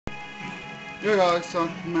Hey guys,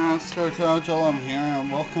 I'm Master Jojo, I'm here,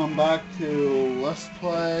 and welcome back to Let's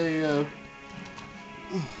Play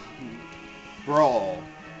Brawl.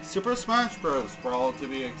 Super Smash Bros. Brawl to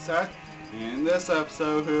be exact. In this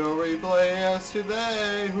episode, who will replay as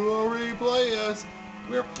today? Who will replay us?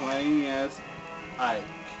 We're playing as Ike.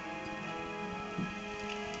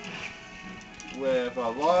 With a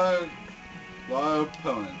lot of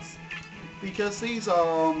opponents. Because these are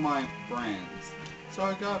all my friends. So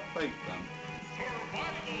I gotta fight them.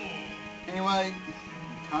 Anyway,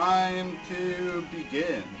 time to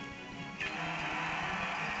begin.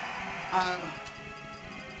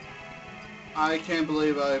 I can't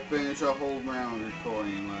believe I finished a whole round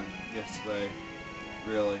recording yesterday.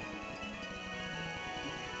 Really.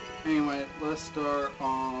 Anyway, let's start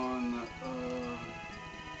on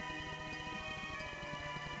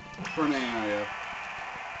Fernando.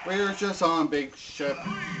 We're just on a big ship.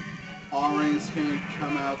 Orange can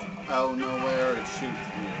come out of nowhere and shoot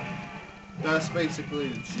you. That's basically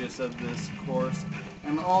the gist of this course.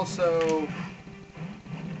 And also,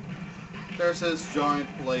 there's this giant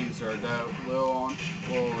laser that will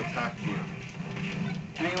attack you.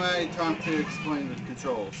 Anyway, time to explain the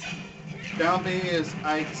controls. Down B is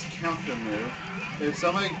Ike's counter move. If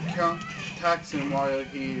somebody attacks him while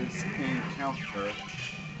he is in counter,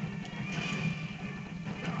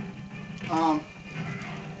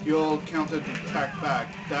 you'll counter the attack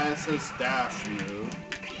back. That is his dash move.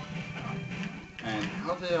 And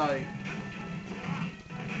how did I...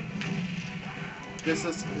 This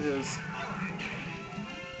is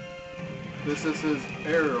his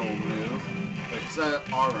aerial move. Like I said,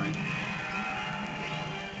 R rank.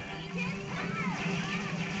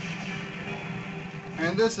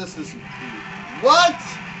 And this is his... What?!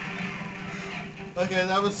 Okay,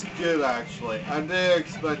 that was good actually. I didn't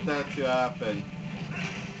expect that to happen.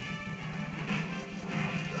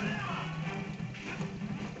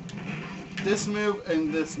 This move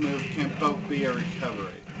and this move can both be a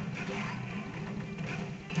recovery.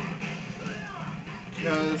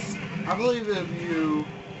 Because I believe if you...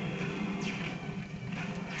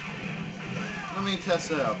 Let me test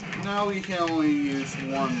it out. Now you can only use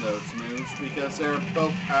one of those moves because they're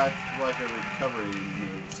both act like a recovery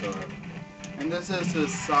move, sort of. And this is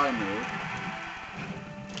his side move.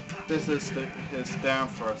 This is his down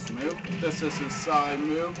thrust move. This is his side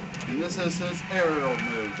move. And this is his aerial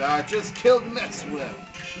move that I just killed Mess with.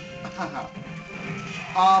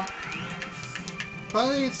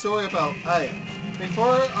 Funny story about Ike.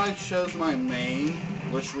 Before I chose my main,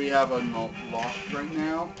 which we have unlocked right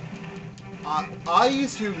now, I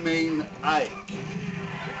used to main Ike.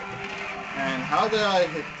 And how did I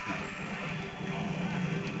hit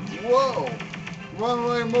him? Whoa!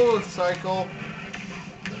 Runaway motorcycle!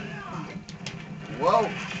 Whoa!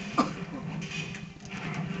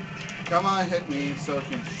 Come on, hit me so I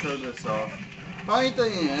can show this off. Funny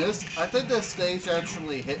thing is, I think this stage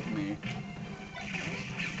actually hit me.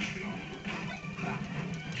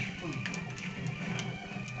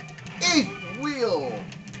 Eat wheel!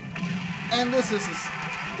 And this is his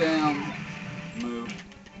down move.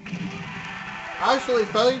 Actually,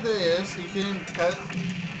 funny thing is, you can test,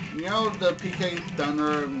 you know the PK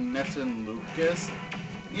Thunder, Ness and Lucas?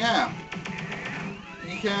 Yeah.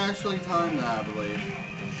 You can actually time that, I believe.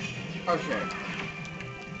 Okay.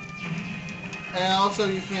 And also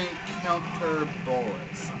you can counter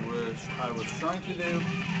bullets, which I was trying to do,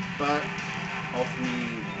 but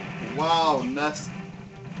ultimately, wow,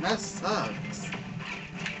 that sucks.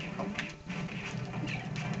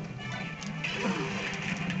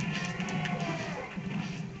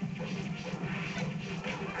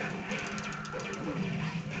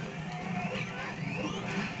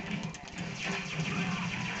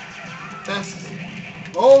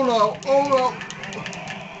 Oh no! Oh no!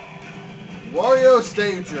 Wario's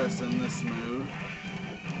dangerous in this move.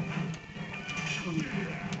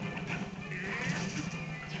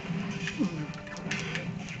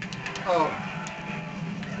 Oh.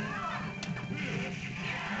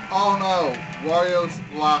 Oh no! Wario's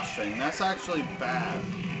flashing. That's actually bad.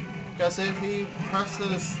 Because if he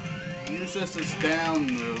uses his down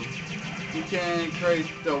move, you can create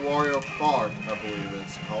the Wario Fart, I believe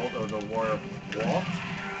it's called, or the Wario Walk.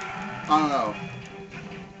 I don't know.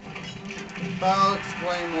 But I'll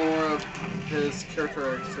explain more of his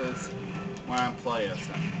characteristics when I play as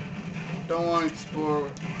him. Don't want to spoil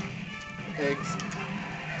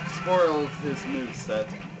his moveset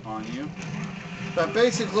on you. But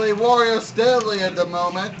basically, Wario's deadly at the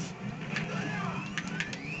moment.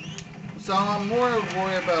 So I'm more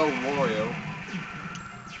worried about Wario.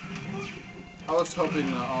 I was hoping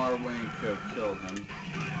the R-Wing could have killed him.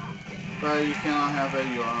 but you cannot have it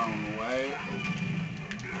your own way.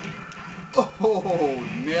 Oh,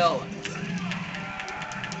 nail it!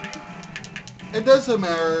 It doesn't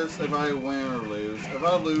matter if I win or lose. If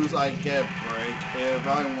I lose, I get a break. If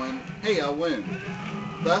I win, hey, I win.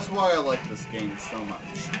 That's why I like this game so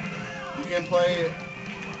much. You can play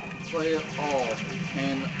it all,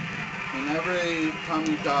 and every time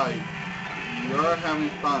you die, you're having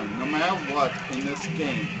fun. No matter what, in this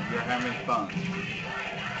game, you're having fun.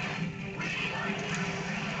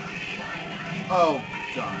 Oh,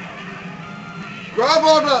 God. Grab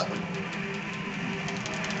on the...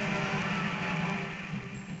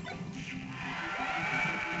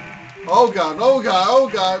 Oh God, oh God, oh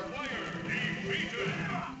God.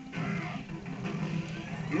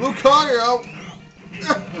 Lucario.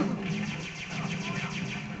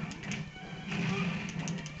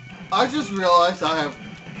 I just realized I have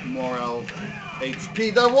more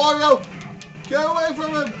HP than Wario. Get away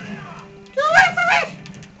from him. Get away from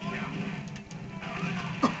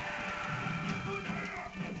me.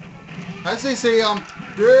 As you see, I'm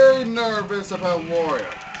very nervous about Wario.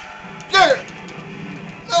 Get it!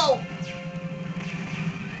 No!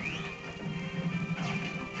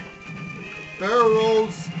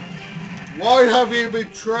 Barrels, why have you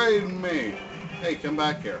betrayed me? Hey, come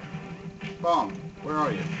back here. Bomb, where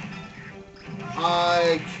are you?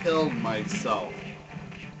 I killed myself.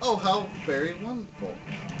 Oh, how very wonderful.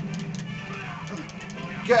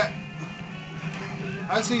 Get.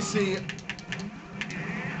 As you see,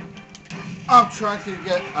 I'm trying to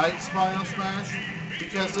get Ice Final Smash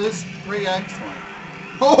because it's pretty excellent.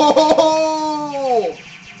 Oh!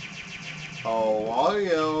 Oh,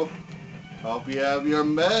 Wario. Hope you have your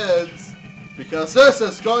meds, because this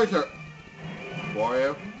is going to...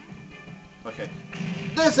 Wario? Okay.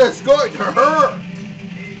 This is going to hurt!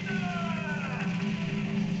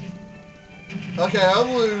 Okay,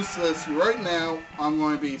 I'll lose this right now. I'm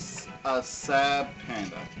going to be a sad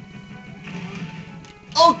panda.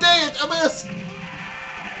 Oh, dang it! I missed!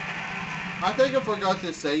 I think I forgot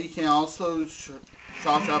to say you can also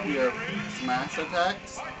charge up your smash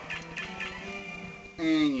attacks.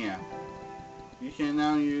 And yeah. You can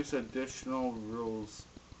now use additional rules.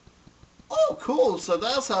 Oh, cool! So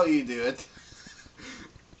that's how you do it.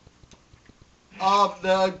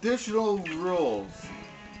 The additional rules.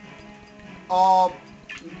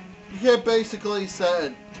 You can basically set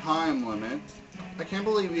a time limit. I can't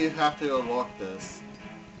believe you have to unlock this.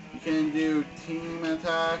 You can do team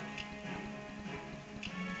attack.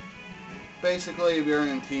 Basically, if you're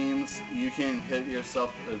in teams, you can hit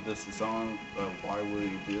yourself if this is on. Why would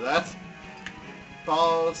you do that?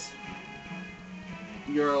 Pause.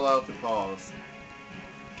 You're allowed to pause.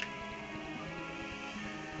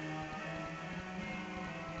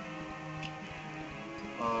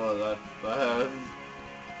 Oh, that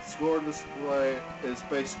score display is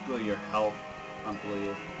basically your health, I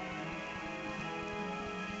believe.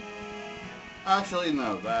 Actually,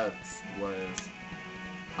 no, that's what it is.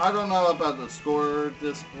 I don't know about the score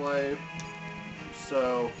display,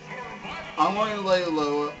 so I'm going to lay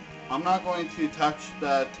low. I'm not going to touch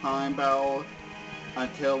that time battle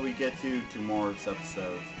until we get to tomorrow's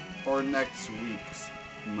episode, or next week's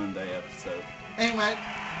Monday episode. Anyway,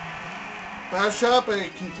 but shut up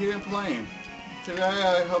and continue playing. Today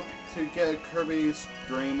I hope to get Kirby's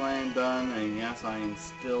Dream Land done, and yes, I am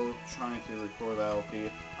still trying to record the LP.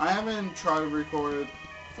 I haven't tried to record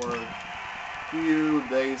for a few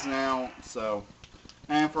days now, so,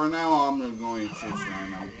 and for now I'm going to choose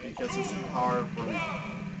now because it's hard for me.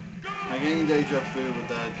 I'm getting deja vu with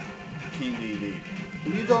that King DD.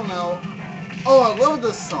 If you don't know, oh, I love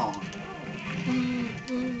this song.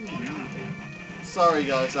 Sorry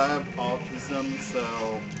guys, I have autism,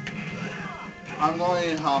 so I'm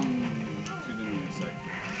going to hum to the music.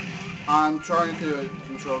 I'm trying to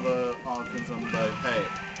control the autism, but hey,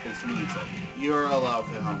 it's music. You're allowed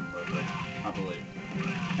to hum with it, I believe.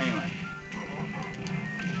 Anyway.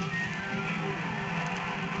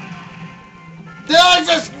 Did I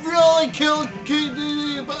just really kill King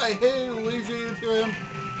DD, but I hated losing to him?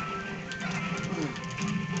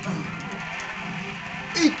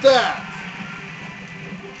 Eat that!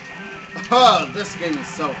 Oh, this game is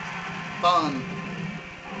so fun.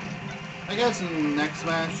 I guess in the next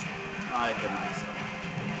match, I can myself.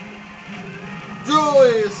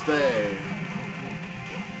 Joyous Day!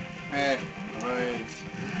 Hey, right.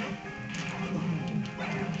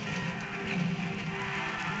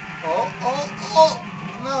 Oh,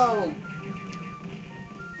 no!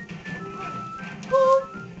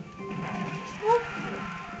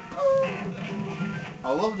 I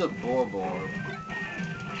love the board.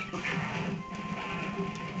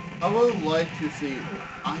 I would like to see,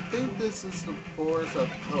 I think this is the Forest of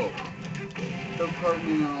Hope. Don't quote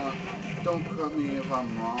me if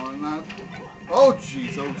I'm wrong on that. Oh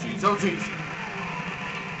jeez, oh jeez, oh jeez!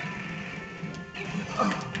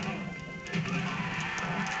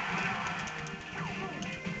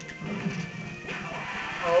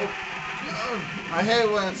 Oh, I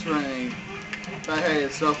hate when it's raining. But hey,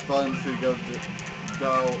 it's so fun to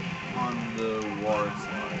go on the water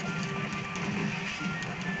slide.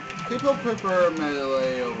 People prefer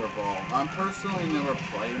Melee over Brawl. I personally never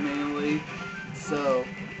played Melee, so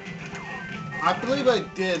I believe I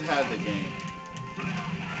did have the game.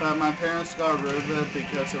 But my parents got rid of it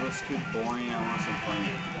because it was too boring and I wasn't playing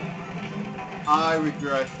it. I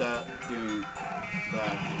regret doing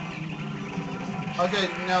that. Okay,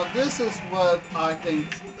 now this is what I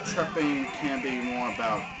think tripping can be more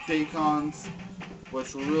about. Decons,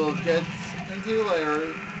 which we'll get into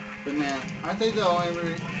later, but man, I think the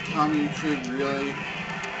only time you should really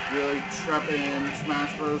trip in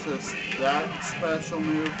Smash Bros. Is that special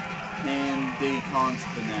move and Decon's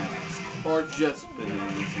bananas. Or just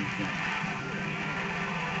bananas in general.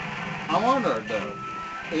 I wonder though,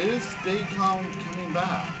 is Decon coming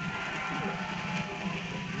back?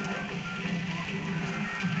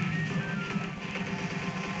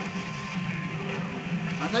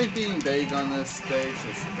 I think being vague on this stage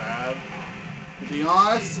is bad. To be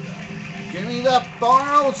honest, give me that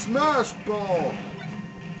final Smash Ball!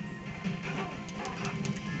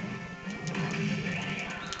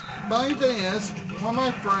 Funny thing is, one of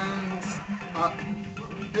my friends,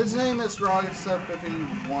 his name is Rod, except if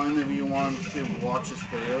one of you want to watch his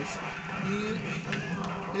videos.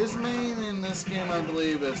 His main in this game, I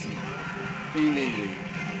believe, is PvP.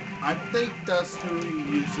 I think that's who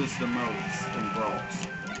he uses the most in Brawls.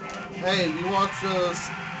 Hey, if you watch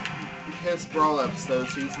his Brawl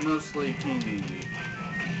episodes, he's mostly PvP.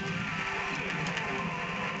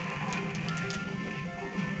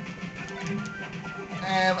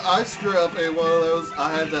 And I screwed up in one of those.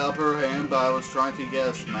 I had the upper hand, but I was trying to get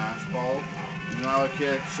a Smash Ball. And I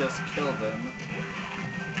could just kill them.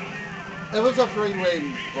 It was a three-way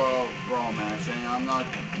brawl match, and I'm not.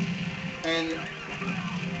 And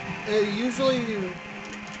it usually,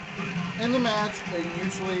 in the match, it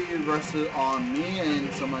usually rested on me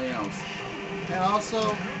and somebody else. And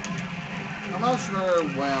also, I'm not sure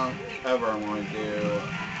whenever I want to do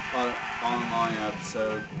an online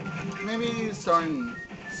episode. Maybe starting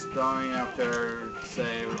after,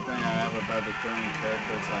 say, everything I have about the current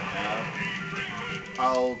characters I have,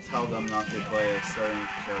 I'll tell them not to play certain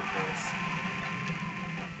characters.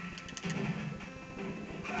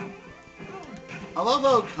 I love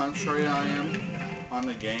how contrary I am on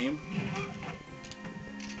the game.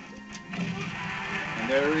 And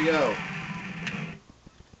there we go.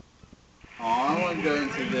 Oh, I want to go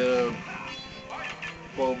into the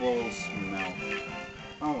Bobo's mouth.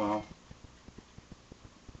 Oh well.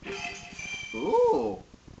 Ooh!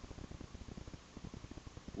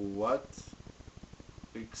 What?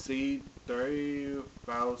 Exceed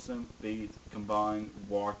 30,000 feet combined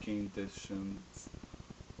walking distance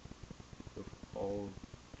with all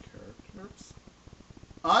characters?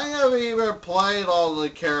 I haven't even played all the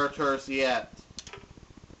characters yet.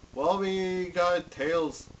 Well, we got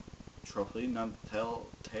Tails trophy, not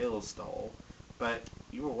Tails doll, but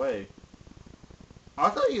either way. I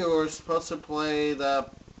thought you were supposed to play the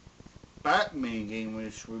Batman game,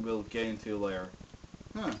 which we will get into later.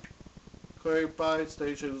 Huh. Clear 5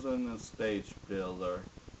 stages in the stage builder.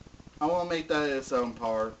 I want to make that its own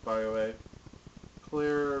part, by the way.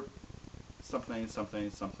 Clear something,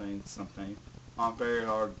 something, something, something on very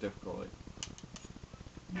hard difficulty.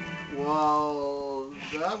 Well,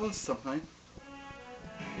 that was something.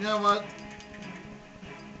 You know what?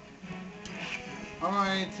 I'm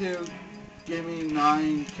going to give me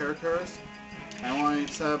 9 characters. I want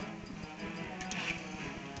to set up,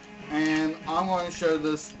 and I'm going to show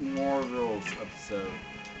this more rules episode.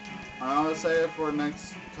 I want to say it for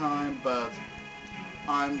next time, but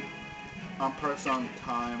I'm pressed on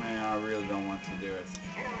time and I really don't want to do it.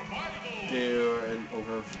 Do an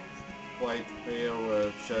overflight video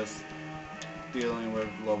with just dealing with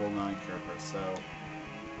level 9 characters, so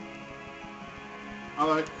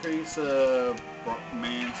I'll increase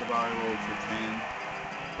man survival to 10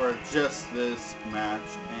 for just this match,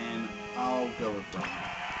 and I'll go with Brawl.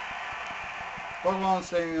 Pokemon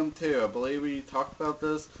Stadium 2, I believe we talked about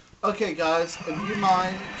this. Okay guys, if you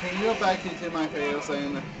mind, can you go back into my videos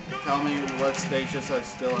and tell me what stages I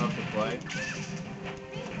still have to play?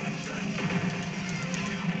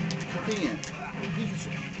 Convenient.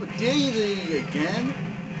 Daily again?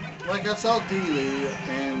 Like I saw Daily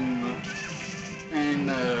and in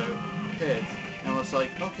the pit and was like,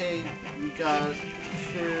 okay, you got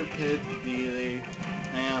 2 pit deity,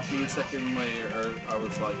 and a few seconds later I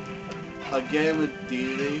was like, again with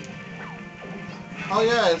deity. Oh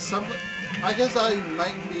yeah, I guess I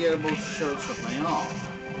might be able to show something off.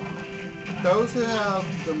 Those who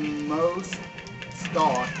have the most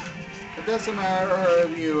stock, it doesn't matter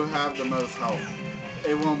if you have the most health,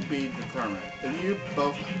 it won't be determined. If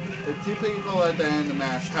 2 people at the end of the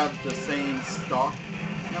match have the same stock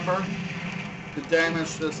number, the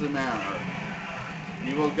damage doesn't matter.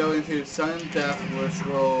 You will go into sudden death, which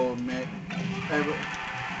will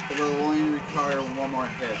it will only require 1 more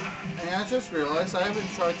hit. And I just realized I haven't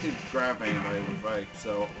tried to grab anybody with Egg,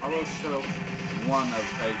 so I will show one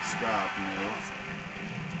of Egg's grab moves.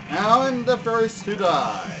 And I'm the first to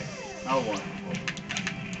die. Oh, wonderful.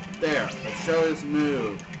 There, let's show his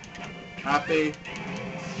move. Happy?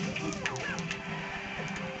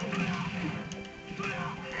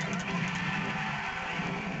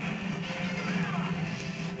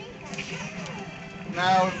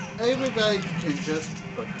 Now, if everybody can just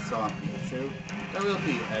focus on Pikachu, that will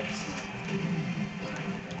be excellent.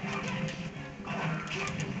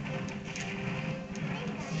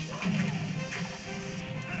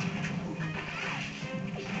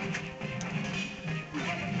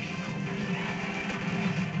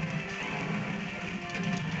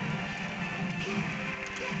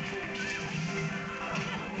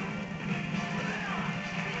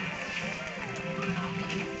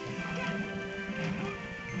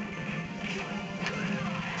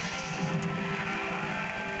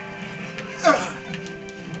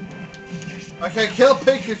 Okay, kill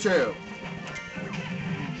Pikachu!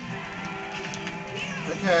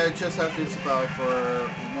 Okay, I just have to survive for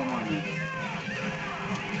 1 more minute.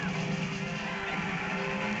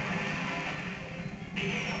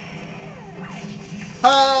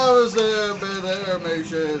 How is there a bit of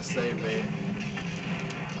animation? Save me.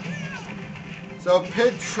 So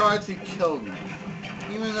Pit tried to kill me,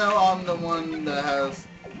 even though I'm the one that has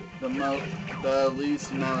the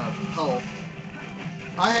least amount of health.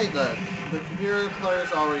 I hate that. The computer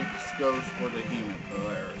players always goes for the human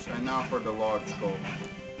players, and not for the logical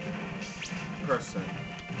person.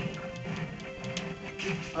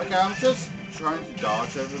 Okay, I'm just trying to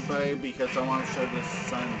dodge everybody because I want to show this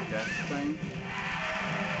sudden death thing.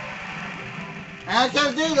 And I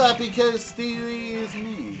can't do that because Stevie is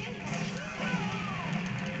me.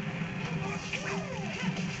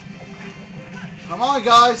 Come on,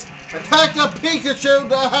 guys! Attack the Pikachu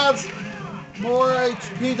that has more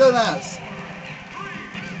HP than us.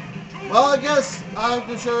 Well, I guess I have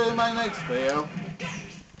to show you in my next video.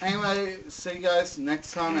 Anyway, see you guys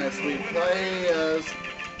next time as we play as...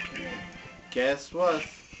 Guess what?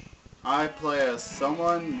 I play as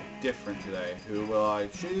someone different today. Who will I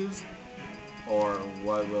choose? Or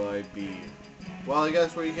what will I be? Well, I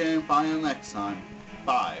guess we can find out next time.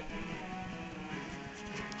 Bye.